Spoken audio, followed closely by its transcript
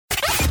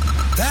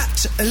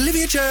That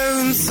Olivia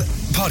Jones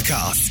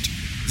podcast.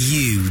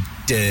 You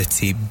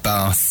dirty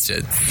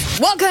bastards.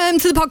 Welcome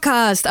to the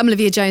podcast. I'm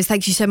Olivia Jones.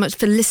 Thank you so much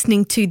for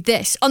listening to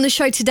this. On the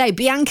show today,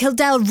 Bianca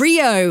Del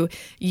Rio.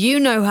 You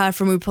know her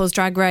from RuPaul's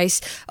Drag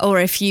Race, or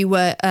if you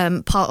were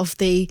part of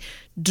the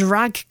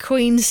drag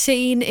queen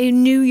scene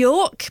in New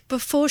York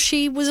before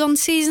she was on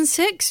season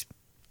 6.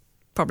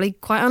 Probably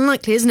quite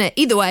unlikely, isn't it?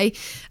 Either way,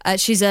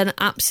 she's an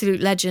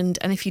absolute legend.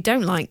 And if you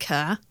don't like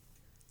her,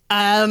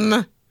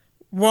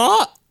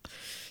 what?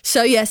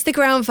 So yeah, stick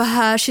around for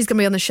her. She's going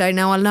to be on the show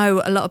now. I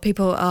know a lot of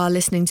people are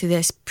listening to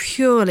this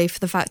purely for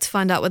the fact to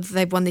find out whether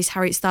they've won these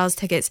Harry Styles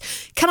tickets.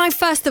 Can I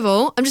first of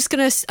all, I'm just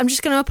going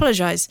to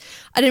apologise.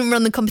 I didn't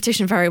run the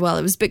competition very well.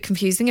 It was a bit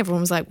confusing.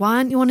 Everyone was like, "Why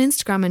aren't you on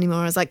Instagram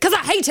anymore?" I was like, "Because I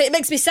hate it. It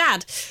makes me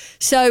sad."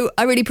 So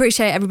I really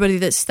appreciate everybody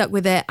that's stuck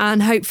with it,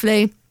 and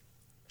hopefully,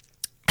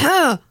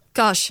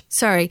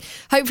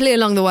 hopefully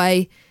along the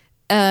way,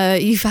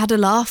 you've had a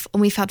laugh and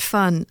we've had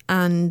fun,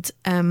 and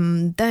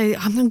I'm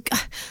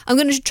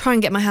going to try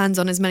and get my hands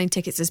on as many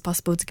tickets as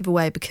possible to give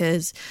away,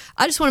 because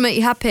I just want to make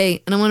you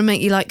happy and I want to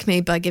make you like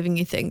me by giving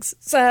you things.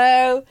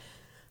 So,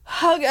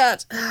 oh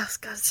God,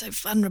 it's so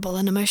vulnerable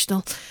and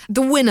emotional.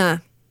 The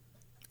winner,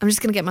 I'm just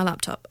going to get my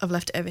laptop. I've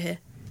left it over here.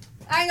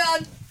 Hang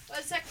on,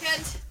 1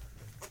 second.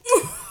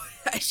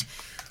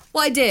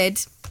 What I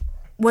did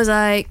was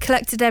I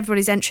collected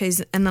everybody's entries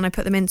and then I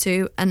put them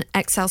into an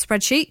Excel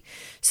spreadsheet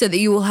so that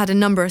you all had a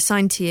number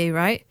assigned to you,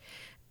 right?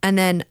 And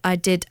then I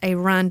did a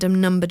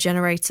random number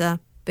generator,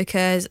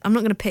 because I'm not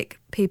going to pick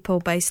people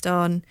based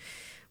on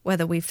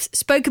whether we've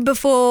spoken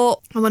before.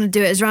 I want to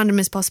do it as random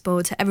as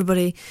possible to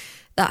everybody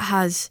that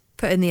has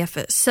put in the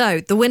effort. So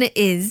the winner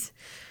is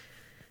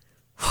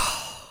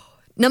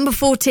number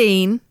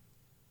 14,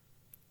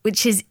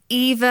 which is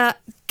Eva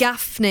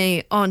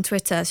Gaffney on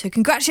Twitter. So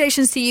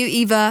congratulations to you,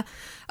 Eva.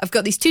 I've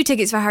got these 2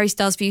 tickets for Harry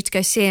Styles for you to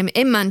go see him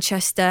in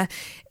Manchester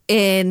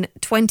in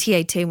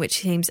 2018, which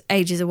seems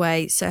ages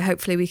away. So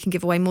hopefully we can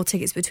give away more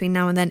tickets between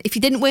now and then. If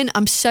you didn't win,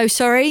 I'm so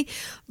sorry.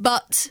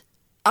 But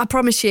I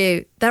promise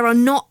you, there are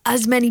not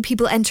as many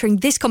people entering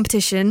this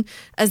competition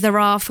as there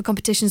are for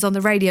competitions on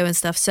the radio and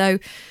stuff. So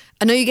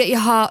I know you get your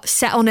heart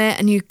set on it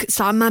and you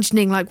start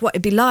imagining like what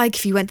it'd be like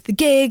if you went to the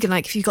gig, and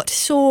like if you got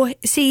to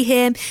see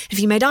him, if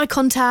you made eye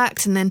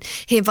contact and then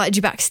he invited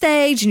you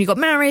backstage and you got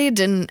married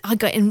and I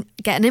get an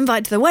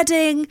invite to the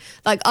wedding.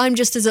 Like, I'm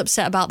just as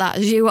upset about that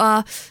as you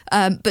are.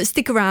 But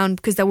stick around,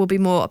 because there will be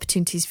more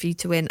opportunities for you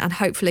to win, and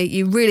hopefully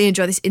you really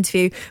enjoy this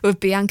interview with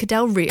Bianca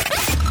Del Rio.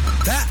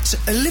 That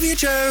Olivia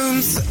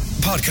Jones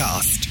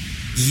podcast.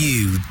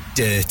 You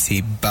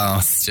dirty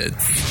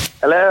bastards.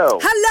 Hello.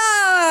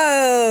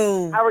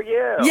 Hello. How are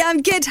you? Yeah,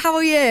 I'm good. How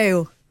are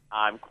you?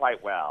 I'm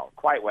quite well.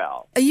 Quite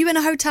well. Are you in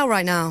a hotel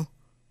right now?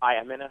 I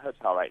am in a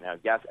hotel right now,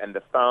 yes, and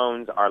the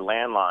phones, our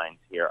landlines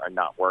here are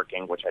not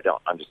working, which I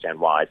don't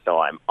understand why, so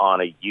I'm on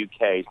a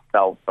UK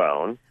cell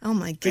phone. Oh,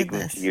 my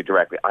goodness. Speaking to you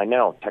directly. I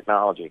know,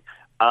 technology.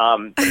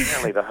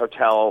 Apparently the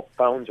hotel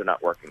phones are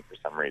not working for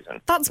some reason.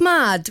 That's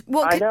mad.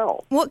 I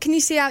know. What can you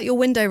see out your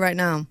window right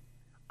now?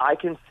 I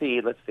can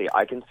see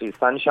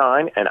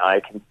sunshine, and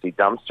I can see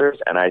dumpsters,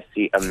 and I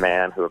see a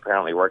man who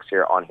apparently works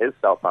here on his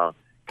cell phone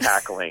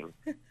cackling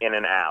in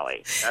an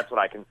alley. That's what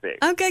I can see.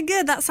 Okay,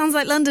 good. That sounds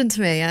like London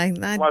to me. Well,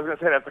 I was going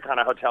to say that's the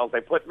kind of hotels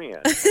they put me in.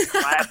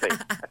 Classy.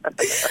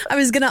 I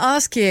was going to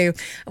ask you,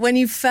 when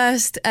you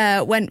first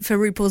went for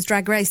RuPaul's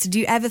Drag Race, did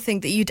you ever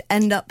think that you'd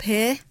end up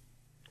here?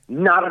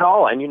 Not at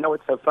all. And you know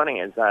what's so funny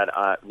is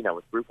that,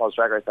 with RuPaul's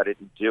Drag Race, I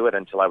didn't do it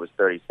until I was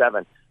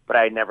 37, but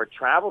I had never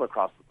traveled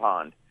across the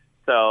pond.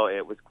 So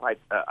it was quite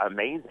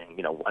amazing,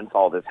 once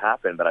all this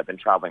happened, that I've been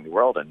traveling the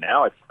world, and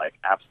now it's like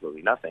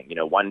absolutely nothing.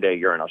 One day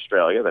you're in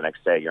Australia, the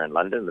next day you're in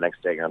London, the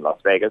next day you're in Las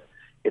Vegas.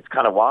 It's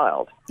kind of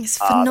wild. It's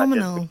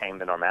phenomenal. That just became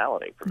the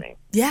normality for me.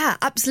 Yeah,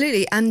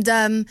 absolutely. And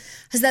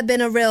has there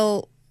been a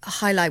real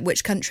highlight,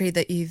 which country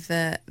that you've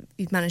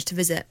managed to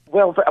visit?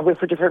 Well,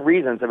 for different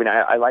reasons. I mean,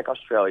 I like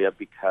Australia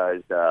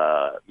because,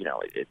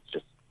 it's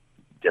just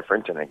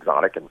different and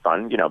exotic and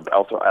fun. But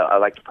also I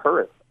liked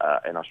Perth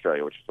in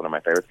Australia, which is one of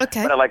my favorites.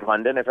 Okay. But I like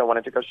London if I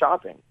wanted to go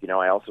shopping.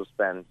 I also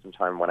spend some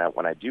time when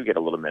I do get a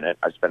little minute.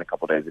 I spend a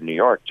couple of days in New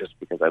York just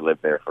because I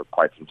lived there for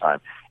quite some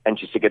time, and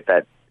just to get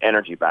that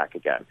energy back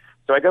again.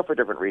 So I go for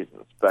different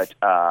reasons. But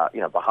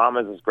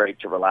Bahamas is great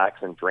to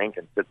relax and drink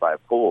and sit by a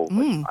pool,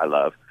 which I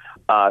love.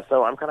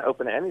 So I'm kind of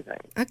open to anything.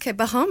 Okay,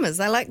 Bahamas.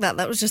 I like that.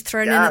 That was just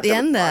thrown in at the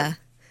end there.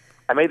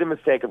 I made the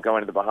mistake of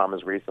going to the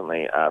Bahamas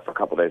recently for a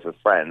couple of days with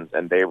friends,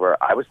 and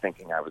I was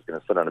thinking I was going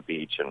to sit on a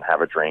beach and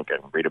have a drink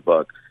and read a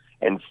book.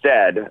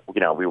 Instead,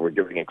 we were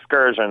doing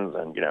excursions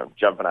and,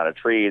 jumping out of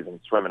trees and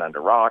swimming under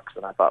rocks.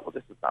 And I thought, well,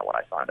 this is not what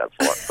I signed up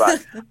for.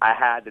 But I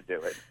had to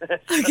do it.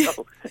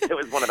 So it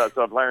was one of those.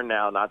 So I've learned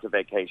now not to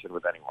vacation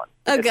with anyone.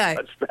 Okay.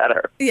 It's much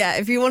better. Yeah,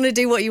 if you want to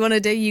do what you want to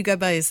do, you go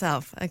by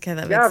yourself. Okay,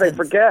 that makes sense. Yeah, they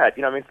forget.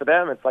 For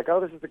them, it's like, oh,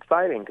 this is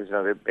exciting because,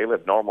 they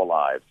live normal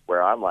lives,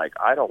 where I'm like,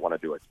 I don't want to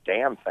do a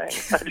damn thing.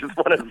 I just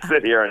want to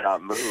sit here and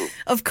not move.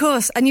 Of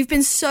course. And you've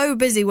been so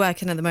busy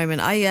working at the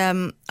moment.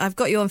 I've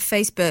got you on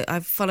Facebook. I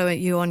follow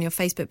you on your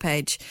your Facebook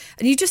page,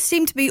 and you just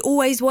seem to be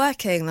always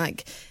working.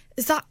 Like,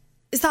 is that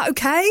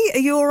okay? Are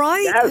you all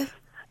right? Yes.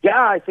 Yeah,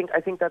 I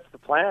think that's the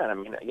plan. I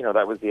mean,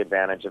 that was the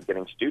advantage of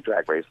getting to do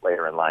Drag Race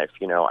later in life.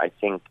 I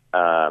think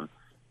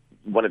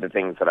one of the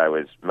things that I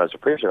was most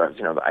appreciative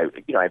of,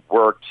 I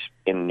worked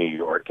in New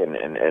York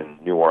and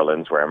New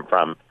Orleans, where I'm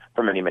from,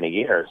 for many, many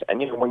years.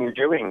 And, when you're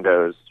doing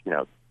those,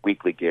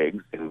 weekly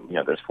gigs and,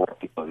 there's 4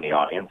 people in the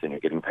audience and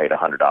you're getting paid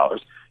 $100,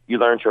 you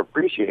learn to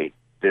appreciate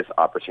this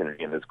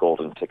opportunity and this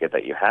golden ticket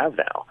that you have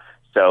now.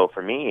 So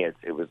for me,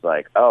 it was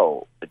like,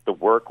 the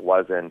work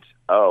wasn't,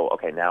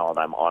 okay, now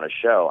I'm on a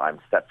show, I'm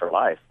set for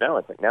life. No,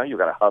 it's like, now you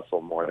got to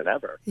hustle more than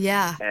ever.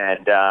 Yeah.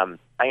 And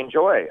I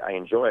enjoy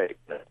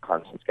the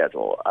constant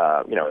schedule.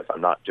 If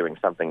I'm not doing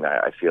something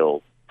that I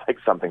feel like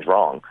something's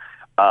wrong,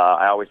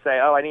 I always say,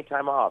 I need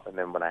time off. And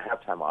then when I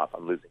have time off,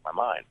 I'm losing my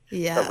mind.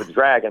 Yeah. But with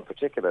drag in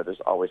particular, there's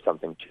always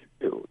something to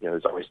do.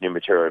 There's always new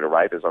material to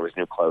write. There's always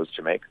new clothes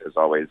to make. There's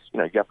always,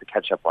 you have to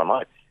catch up on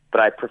life.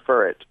 But I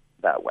prefer it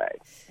that way.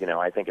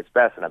 I think it's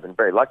best, and I've been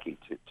very lucky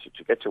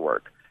to get to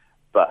work.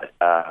 But,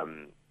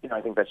 I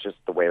think that's just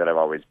the way that I've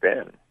always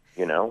been.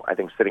 I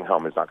think sitting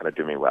home is not going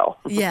to do me well.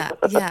 Yeah.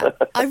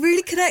 I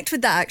really connect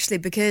with that, actually,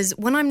 because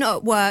when I'm not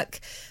at work,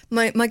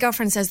 my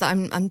girlfriend says that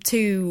I'm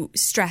too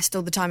stressed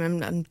all the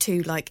time. I'm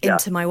too,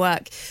 into my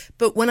work.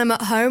 But when I'm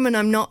at home and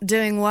I'm not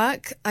doing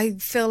work, I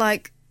feel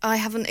like I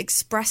haven't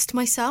expressed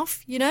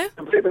myself,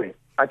 Completely.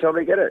 I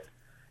totally get it.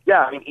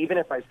 Yeah, I mean, even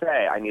if I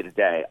say I need a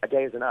day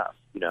is enough,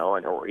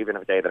 or even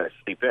a day that I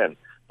sleep in,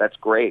 that's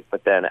great.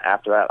 But then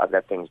after that, I've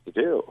got things to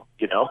do,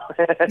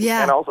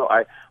 Yeah. And also,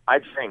 I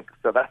drink,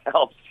 so that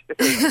helps.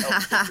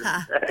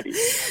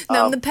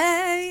 Numb the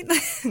pain.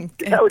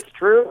 No, it's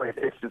true.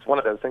 It's just one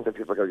of those things that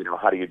people go,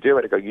 how do you do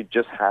it? I go, you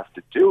just have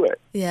to do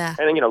it. Yeah.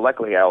 And then,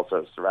 luckily, I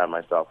also surround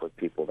myself with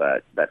people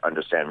that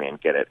understand me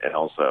and get it, and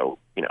also,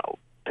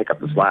 pick up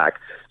the slack.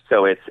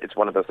 So it's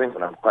one of those things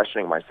when I'm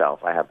questioning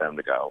myself, I have them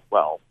to go,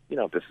 well,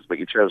 this is what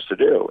you chose to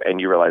do, and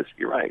you realize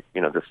you're right.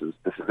 This is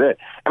it.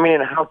 I mean,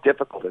 and how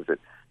difficult is it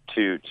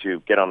to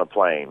get on a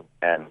plane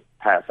and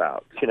pass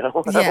out?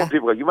 Yeah.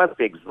 People go, you must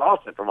be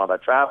exhausted from all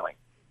that traveling.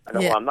 I go,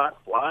 Yeah. well, I'm not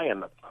flying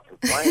the fucking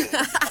plane.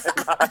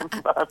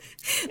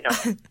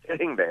 I'm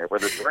sitting there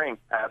with a drink,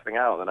 passing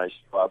out, and then I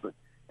show up,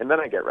 and then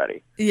I get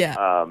ready.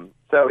 Yeah.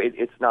 So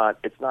it's not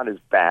as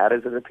bad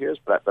as it appears,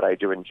 but I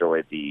do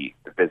enjoy the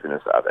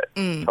business of it.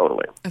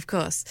 Totally. Of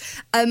course.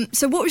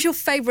 So what was your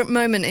favourite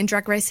moment in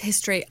Drag Race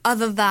history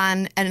other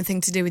than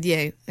anything to do with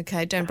you?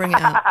 Okay, don't bring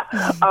it up.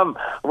 Well,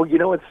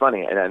 what's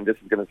funny, and this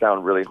is going to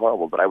sound really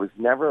horrible, but I was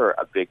never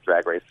a big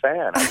Drag Race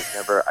fan.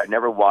 I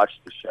never watched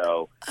the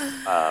show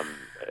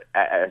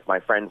as my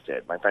friends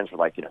did. My friends were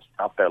like,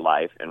 stop their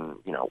life and,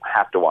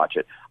 have to watch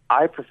it.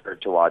 I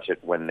preferred to watch it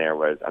when there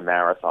was a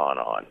marathon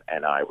on,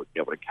 and I would be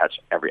able to catch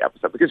every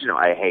episode because,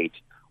 I hate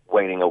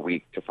waiting a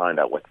week to find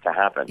out what's to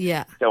happen.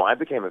 Yeah. So I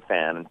became a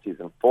fan in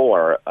season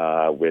 4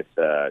 with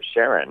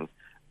Sharon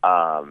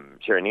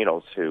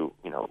Needles, who,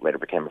 later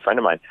became a friend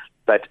of mine.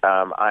 But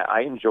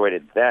I enjoyed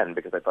it then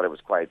because I thought it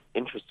was quite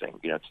interesting,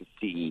 to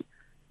see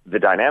the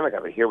dynamic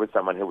of it. Here was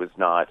someone who was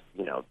not,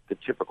 the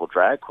typical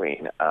drag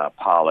queen,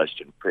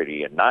 polished and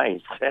pretty and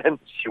nice, and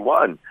she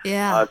won.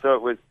 Yeah. So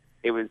it was.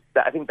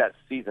 I think that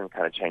season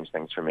kind of changed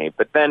things for me.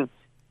 But then,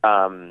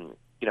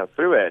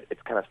 through it,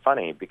 it's kind of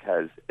funny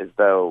because as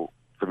though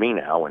for me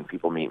now, when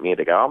people meet me,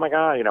 they go, "Oh my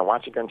God,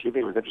 watching on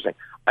TV was interesting."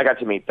 I got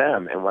to meet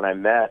them, and when I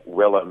met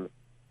Willem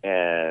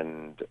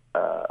and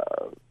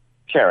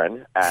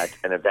Sharon at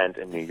an event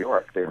in New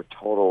York, they were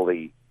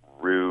totally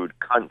rude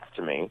cunts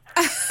to me,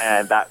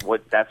 and that's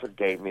what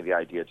gave me the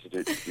idea to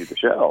do the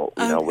show.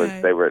 Was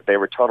they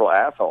were total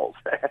assholes,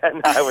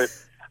 and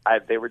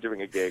they were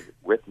doing a gig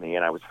with me,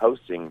 and I was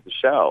hosting the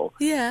show.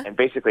 Yeah. And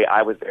basically,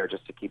 I was there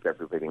just to keep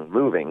everything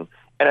moving.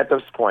 And at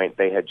this point,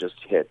 they had just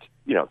hit,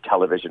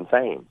 television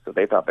fame. So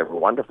they thought they were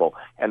wonderful.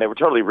 And they were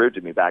totally rude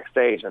to me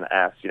backstage and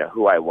asked,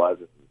 who I was.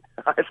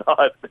 And I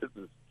thought, this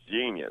is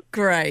genius.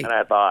 Great. And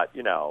I thought,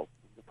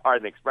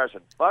 pardon the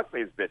expression, fuck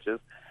these bitches.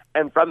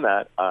 And from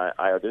that, I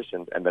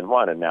auditioned and then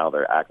won, and now they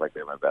act like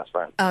they're my best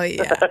friend. Oh,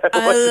 yeah.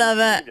 I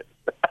love it.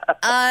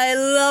 I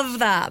love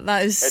that.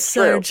 That is it's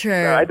so true.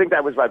 Yeah, I think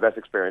that was my best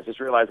experience, just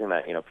realizing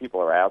that,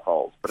 people are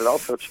assholes, but it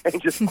also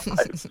changes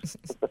lives.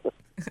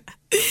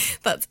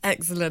 That's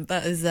excellent.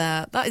 That is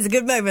a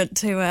good moment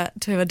to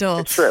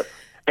adore. It's true.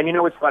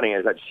 And what's funny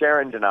is that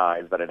Sharon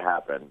denies that it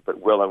happened,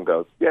 but Willem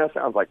goes, yeah,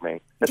 sounds like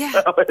me. Yeah,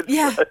 So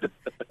yeah.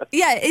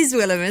 Yeah, it is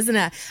Willem, isn't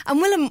it? And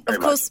Willem, Very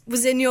of course,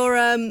 was in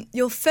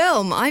your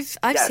film. I've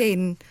Yes.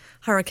 seen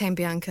Hurricane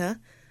Bianca.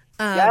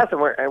 Yes, and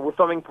we're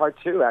filming part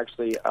 2,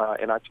 actually,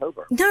 in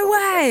October. No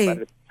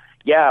way!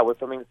 Yeah, we're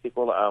filming the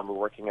sequel. We're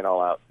working it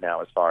all out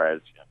now as far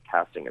as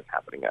casting is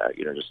happening,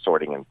 just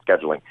sorting and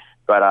scheduling.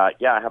 But, I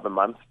have a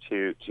month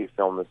to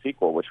film the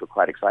sequel, which we're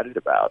quite excited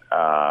about.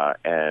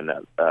 And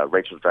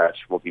Rachel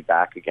Dratch will be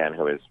back again,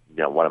 who is,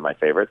 one of my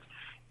favorites.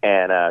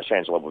 And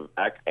Shangela will be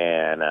back.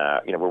 And,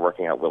 we're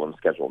working out Willem's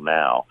schedule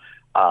now.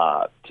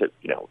 to, as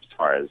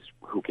far as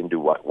who can do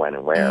what, when,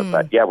 and where.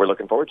 But yeah, we're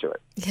looking forward to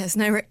it. Yeah, there's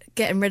no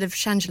getting rid of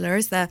Shangela,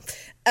 is there?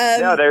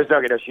 No, there's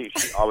no. She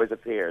always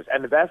appears.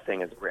 And the best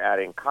thing is we're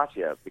adding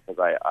Katya because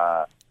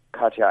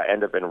Katya, I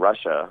end up in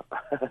Russia.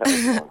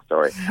 Long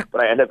story.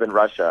 But I end up in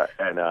Russia,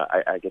 and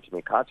I get to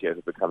meet Katya,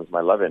 who becomes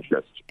my love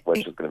interest,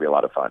 which is going to be a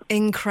lot of fun.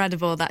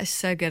 Incredible. That is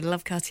so good. I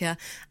love Katya.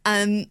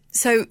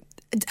 So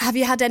have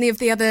you had any of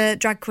the other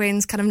drag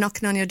queens kind of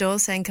knocking on your door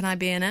saying, can I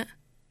be in it?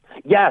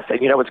 Yes, and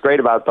what's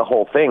great about the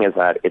whole thing is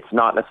that it's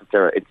not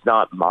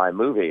my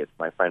movie. It's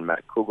my friend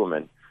Matt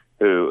Kugelman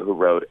who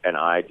wrote, and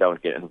I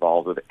don't get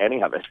involved with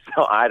any of it.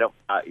 So I don't.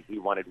 He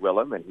wanted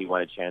Willem and he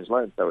wanted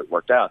Shangela, and so it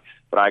worked out.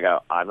 But I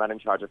go, I'm not in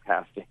charge of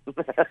casting.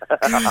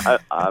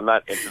 I'm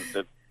not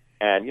interested,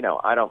 and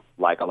I don't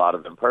like a lot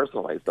of them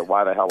personally. So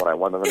why the hell would I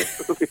want them in a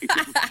movie?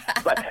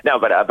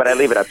 but I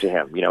leave it up to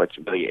him. It's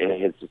really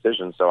his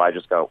decision. So I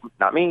just go,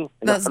 not me.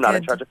 I'm not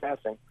in charge of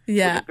casting.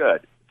 Yeah, which is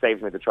good.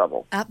 Saves me the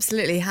trouble.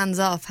 Absolutely, hands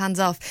off.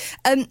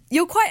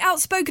 You're quite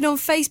outspoken on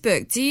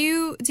Facebook. Do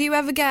you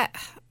ever get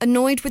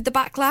annoyed with the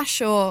backlash,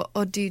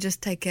 or do you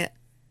just take it?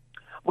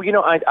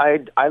 Well,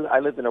 I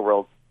lived in a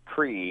world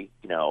pre,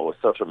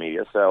 social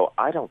media, so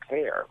I don't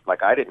care.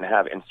 Like, I didn't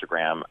have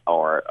Instagram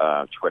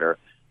or Twitter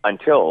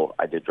until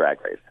I did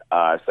Drag Race.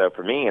 So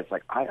for me, it's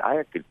like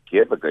I could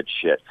give a good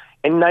shit.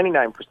 And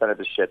 99% of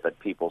the shit that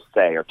people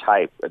say or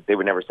type, they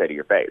would never say to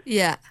your face.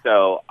 Yeah.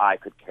 So I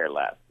could care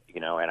less,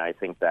 and I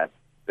think that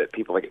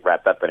people get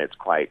wrapped up in it's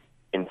quite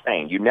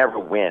insane. You never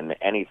win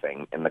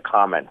anything in the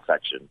comment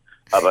section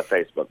of a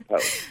Facebook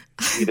post.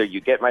 Either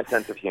you get my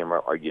sense of humor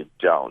or you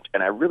don't.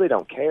 And I really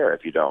don't care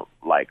if you don't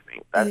like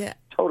me. That's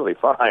totally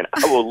fine.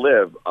 I will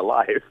live a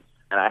life,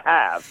 and I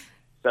have.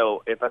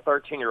 So if a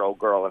 13-year-old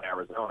girl in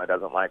Arizona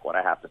doesn't like what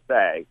I have to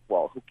say,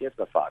 well, who gives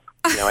a fuck?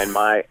 In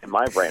my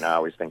brain, I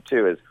always think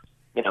too is,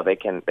 they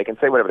can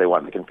say whatever they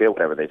want. They can feel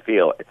whatever they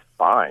feel. It's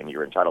fine.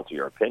 You're entitled to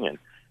your opinion,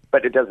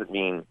 but it doesn't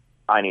mean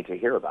I need to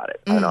hear about it.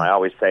 I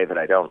always say that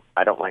I don't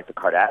like the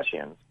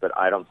Kardashians, but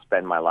I don't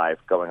spend my life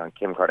going on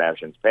Kim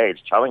Kardashian's page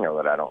telling her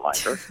that I don't like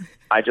her.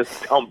 I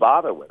just don't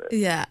bother with it.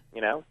 Yeah.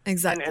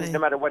 Exactly. And no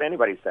matter what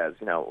anybody says,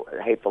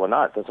 hateful or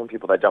not, there's some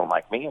people that don't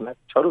like me, and that's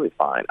totally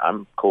fine.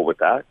 I'm cool with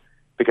that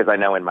because I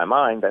know in my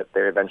mind that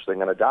they're eventually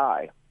going to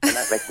die, and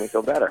that makes me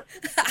feel better.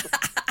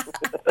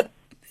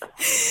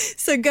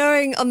 So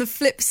going on the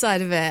flip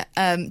side of it,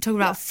 talking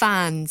about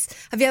fans,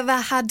 have you ever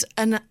had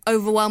an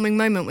overwhelming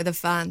moment with a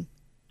fan?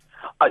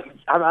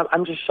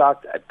 I'm just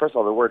shocked. First of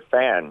all, the word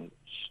fan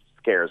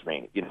scares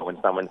me.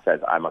 When someone says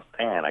I'm a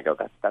fan, I go,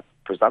 that's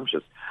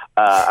presumptuous.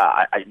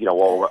 I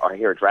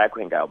hear a drag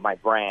queen go, my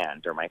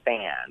brand or my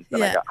fans,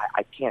 and I go,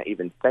 I can't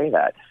even say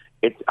that.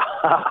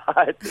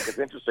 It's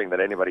interesting that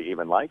anybody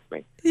even likes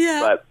me.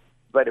 Yeah.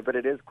 But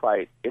it is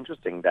quite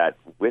interesting that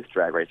with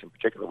Drag Race in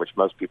particular, which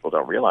most people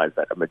don't realize,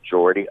 that a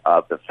majority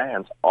of the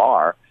fans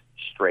are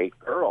straight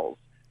girls,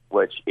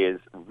 which is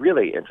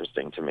really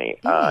interesting to me.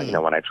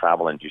 When I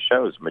travel and do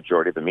shows,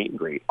 majority of the meet and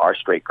greet are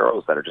straight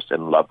girls that are just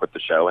in love with the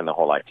show and the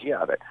whole idea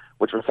of it,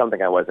 which was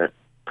something I wasn't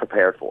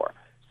prepared for.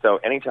 So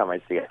anytime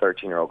I see a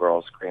 13-year-old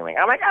girl screaming,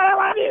 "Oh my God, I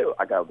love you!"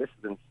 I go, "This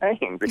is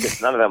insane,"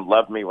 because none of them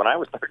loved me when I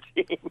was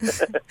 13.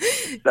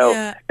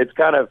 So it's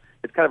kind of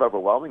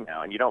overwhelming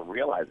now, and you don't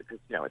realize it because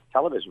it's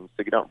television,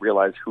 so you don't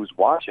realize who's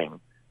watching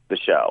the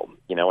show,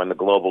 and the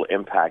global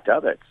impact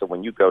of it. So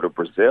when you go to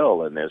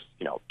Brazil and there's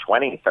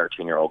 20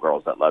 13-year-old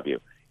girls that love you,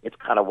 it's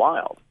kind of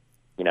wild.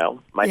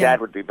 My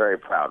dad would be very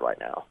proud right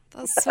now.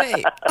 That's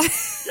sweet.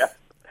 Yeah,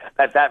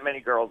 that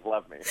many girls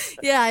love me.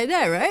 Yeah, I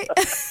know, right?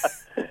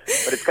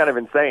 But it's kind of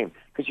insane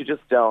because you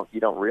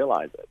don't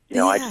realize it.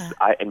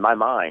 I in my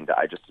mind,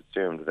 I just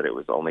assumed that it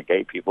was only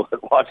gay people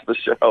that watch the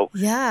show.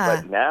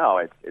 Yeah. But now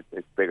it's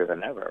bigger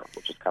than ever,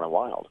 which is kind of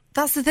wild.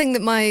 That's the thing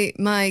that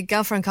my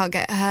girlfriend can't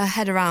get her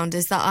head around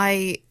is that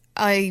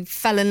I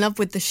fell in love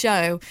with the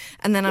show,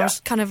 and then I was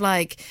kind of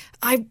like,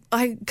 I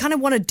kind of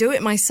want to do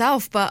it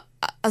myself, but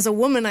as a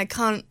woman, I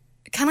can't.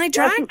 Can I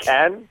drag? Yes, you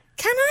can.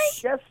 Can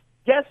I?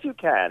 Yes, you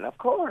can. Of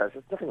course.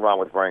 There's nothing wrong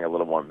with wearing a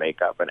little more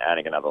makeup and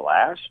adding another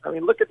lash. I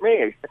mean, look at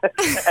me.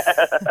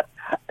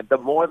 The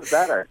more, the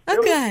better.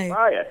 Okay.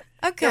 Try it.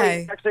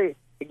 Okay. Actually,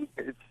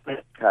 it's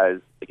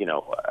because,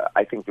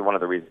 I think one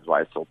of the reasons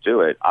why I still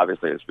do it,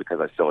 obviously, is because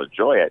I still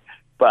enjoy it.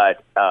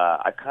 But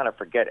I kind of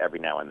forget every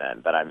now and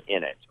then that I'm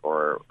in it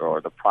or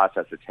the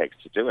process it takes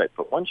to do it.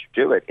 But once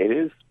you do it, it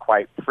is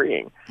quite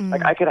freeing.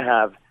 Like, I could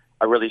have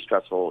a really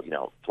stressful,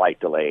 flight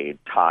delayed,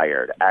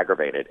 tired,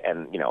 aggravated.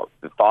 And,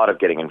 the thought of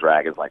getting in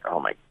drag is like,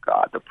 oh, my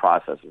God, the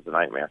process is a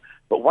nightmare.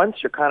 But once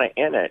you're kind of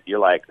in it, you're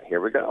like,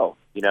 here we go,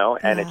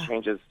 and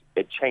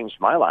it changed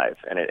my life.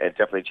 And it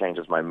definitely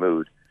changes my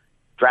mood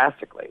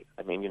drastically.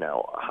 I mean,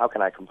 how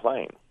can I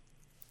complain?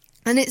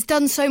 And it's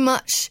done so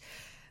much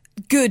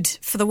good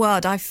for the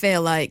world, I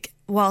feel like,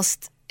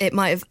 whilst it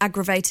might have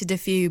aggravated a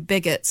few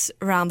bigots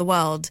around the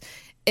world,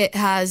 it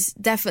has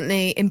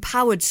definitely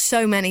empowered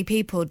so many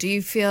people. Do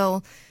you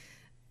feel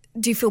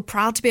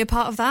proud to be a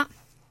part of that?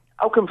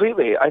 Oh,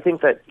 completely. I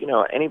think that,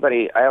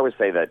 I always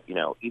say that,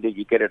 either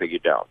you get it or you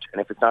don't.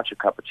 And if it's not your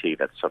cup of tea,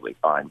 that's totally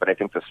fine. But I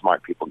think the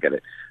smart people get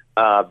it.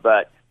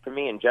 But for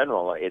me in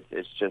general,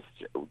 it's just,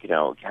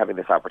 having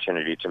this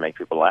opportunity to make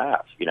people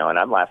laugh, and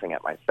I'm laughing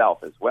at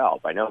myself as well.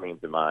 By no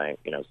means am I,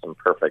 some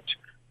perfect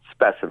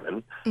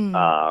specimen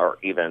or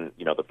even,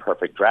 the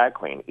perfect drag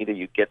queen. Either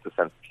you get the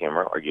sense of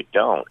humor or you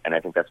don't. And I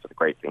think that's the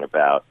great thing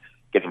about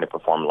getting to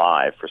perform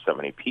live for so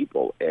many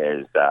people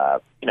is,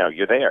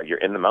 you're there, you're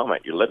in the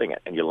moment, you're living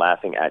it, and you're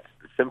laughing at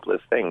the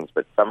simplest things,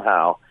 but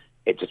somehow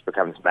it just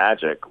becomes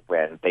magic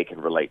when they can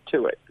relate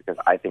to it. Because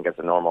I think as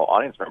a normal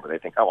audience member, they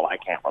think, oh, well, I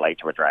can't relate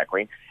to a drag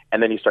queen.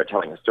 And then you start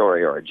telling a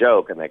story or a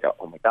joke, and they go,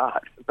 oh, my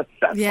God,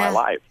 that's my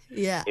life.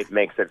 Yeah. It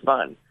makes it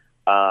fun.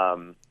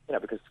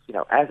 Because,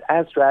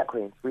 as drag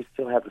queens, we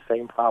still have the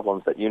same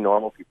problems that you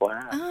normal people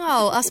have.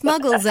 Oh, us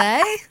muggles,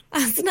 eh?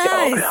 That's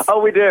nice.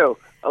 Oh, we do.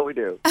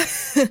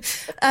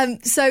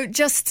 So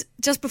just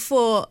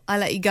before I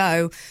let you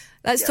go,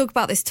 let's talk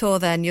about this tour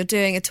then. You're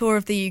doing a tour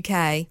of the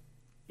UK.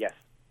 Yes.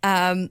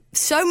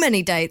 So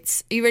many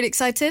dates. Are you really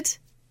excited?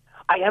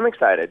 I am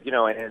excited,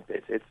 and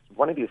it's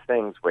one of these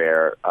things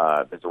where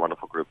there's a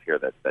wonderful group here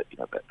that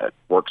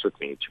works with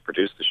me to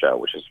produce the show,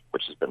 which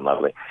has been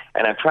lovely.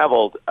 And I've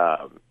traveled,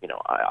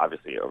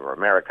 obviously over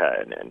America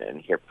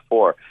and here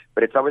before,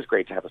 but it's always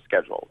great to have a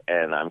schedule.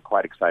 And I'm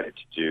quite excited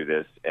to do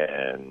this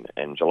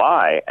in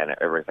July. And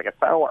everybody's like, it's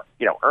so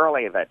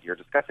early that you're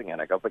discussing it.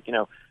 I go, but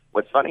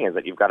what's funny is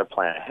that you've got to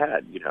plan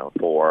ahead,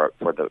 for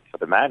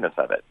the madness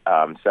of it.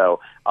 So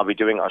I'll be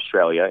doing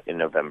Australia in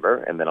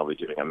November, and then I'll be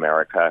doing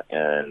America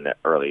in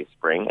early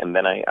spring, and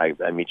then I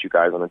meet you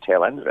guys on the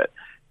tail end of it.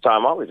 So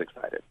I'm always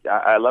excited.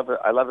 I love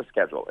a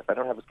schedule. If I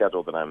don't have a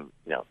schedule, then I'm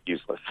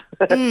useless.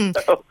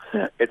 So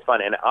it's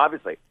fun, and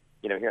obviously,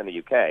 here in the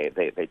UK,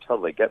 they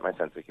totally get my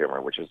sense of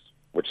humor, which is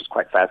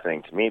quite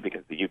fascinating to me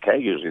because the UK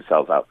usually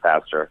sells out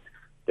faster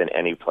than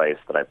any place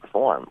that I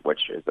perform,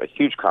 which is a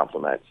huge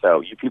compliment. So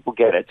you people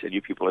get it, and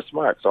you people are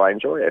smart, so I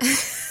enjoy it.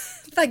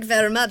 Thank you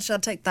very much. I'll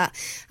take that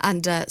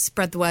and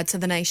spread the word to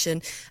the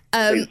nation.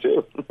 Please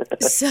do.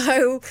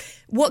 So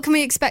what can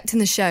we expect in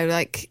the show?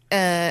 Like,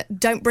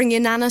 don't bring your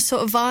nana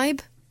sort of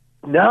vibe?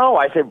 No,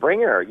 I say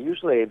bring her.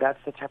 Usually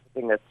that's the type of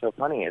thing that's so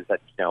funny is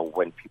that,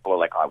 when people are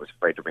like, oh, I was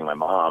afraid to bring my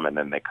mom, and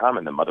then they come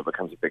and the mother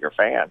becomes a bigger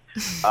fan.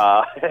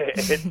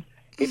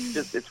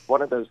 It's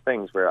one of those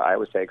things where I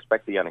always say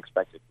expect the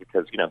unexpected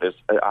because,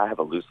 I have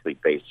a loosely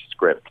based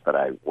script that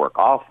I work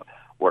off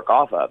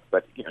of,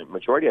 but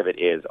majority of it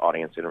is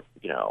audience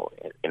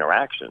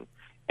interaction,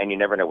 and you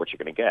never know what you're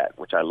going to get,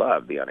 which I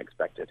love, the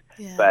unexpected.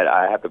 Yeah. But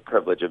I have the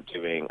privilege of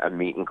doing a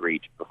meet and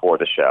greet before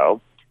the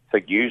show, so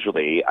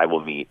usually I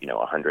will meet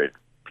 100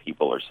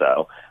 people or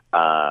so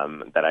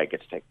that I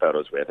get to take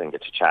photos with and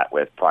get to chat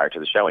with prior to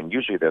the show, and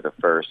usually they're the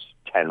first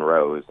 10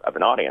 rows of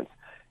an audience.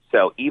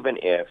 So even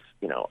if,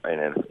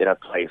 in a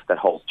place that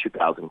holds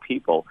 2,000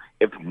 people,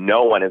 if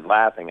no one is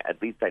laughing,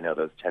 at least I know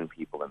those 10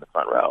 people in the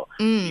front row.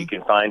 You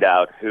can find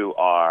out who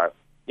are,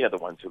 the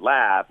ones who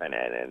laugh and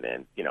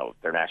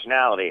their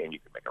nationality, and you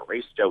can make a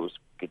race show, you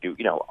could do,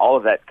 all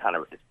of that kind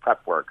of is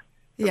prep work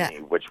for me,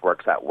 which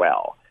works out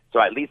well. So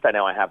at least I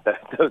know I have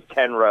those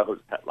 10 rows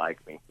that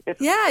like me.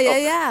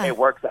 Yeah. It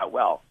works out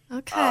well,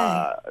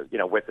 okay.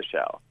 With the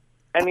show.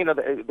 And,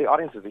 the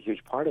audience is a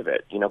huge part of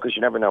it, because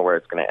you never know where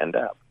it's going to end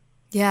up.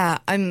 Yeah,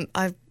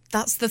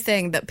 that's the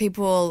thing that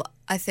people,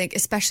 I think,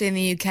 especially in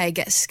the UK,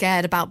 get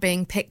scared about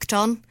being picked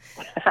on.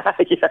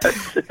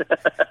 Yes.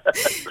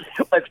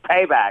 It's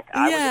payback.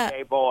 I was a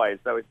gay boy,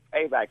 so it's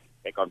payback to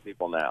pick on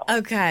people now.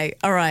 Okay,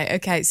 all right,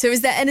 okay. So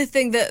is there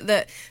anything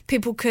that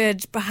people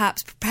could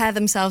perhaps prepare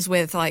themselves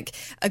with, like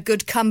a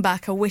good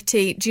comeback, a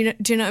witty, do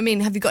you know what I mean?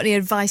 Have you got any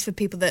advice for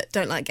people that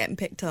don't like getting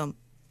picked on?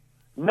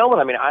 No,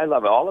 well, I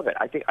love all of it.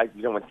 I think,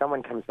 when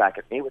someone comes back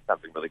at me with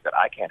something really good,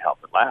 I can't help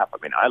but laugh.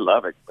 I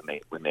love it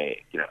when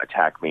they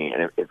attack me,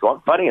 and it's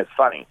funny is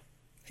funny.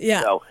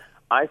 Yeah. So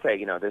I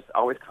say, there's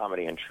always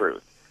comedy and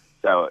truth.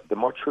 So the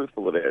more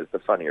truthful it is, the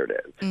funnier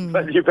it is.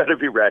 But you better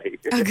be ready.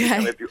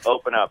 Okay. If you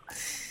open up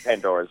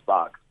Pandora's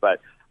box. But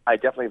I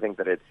definitely think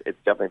that it's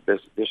definitely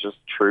there's just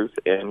truth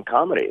in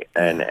comedy,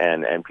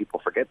 and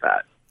people forget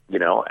that,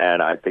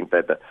 And I think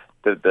that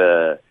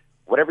the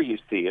whatever you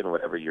see and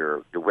whatever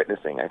you're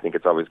witnessing, I think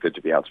it's always good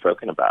to be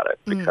outspoken about it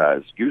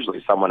because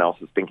usually someone else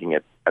is thinking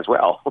it as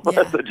well.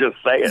 Yeah. So just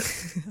say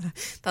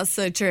it. That's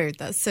so true.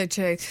 That's so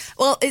true.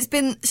 Well, it's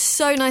been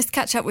so nice to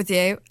catch up with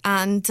you,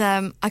 and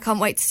I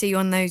can't wait to see you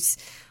on those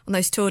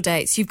tour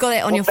dates. You've got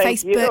it on your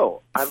Facebook. Thank you.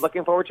 I'm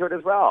looking forward to it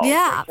as well.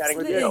 Yeah, chatting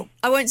absolutely. with you.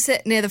 I won't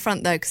sit near the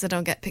front though because I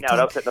don't get picked on.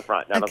 No, don't sit in the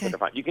front. Don't Okay. sit in the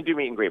front. You can do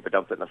meet and greet, but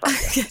don't sit in the front.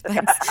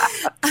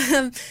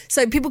 Thanks.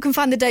 So people can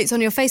find the dates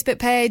on your Facebook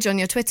page, on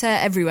your Twitter,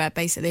 everywhere,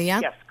 basically, yeah?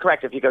 Yes,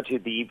 correct. If you go to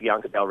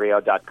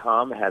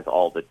thebiancadelrio.com, it has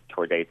all the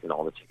tour dates and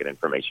all the ticket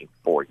information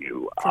for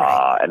you,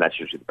 and that's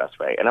usually the best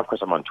way. And, of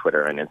course, I'm on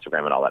Twitter and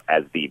Instagram and all that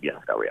as the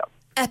Bianca Del Rio.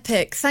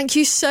 Epic. Thank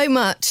you so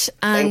much,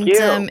 and Thank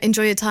you.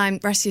 Enjoy your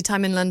rest of your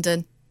time in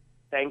London.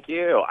 Thank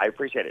you. I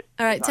appreciate it.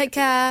 All right, take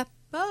care.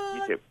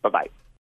 Bye. You too. Bye-bye.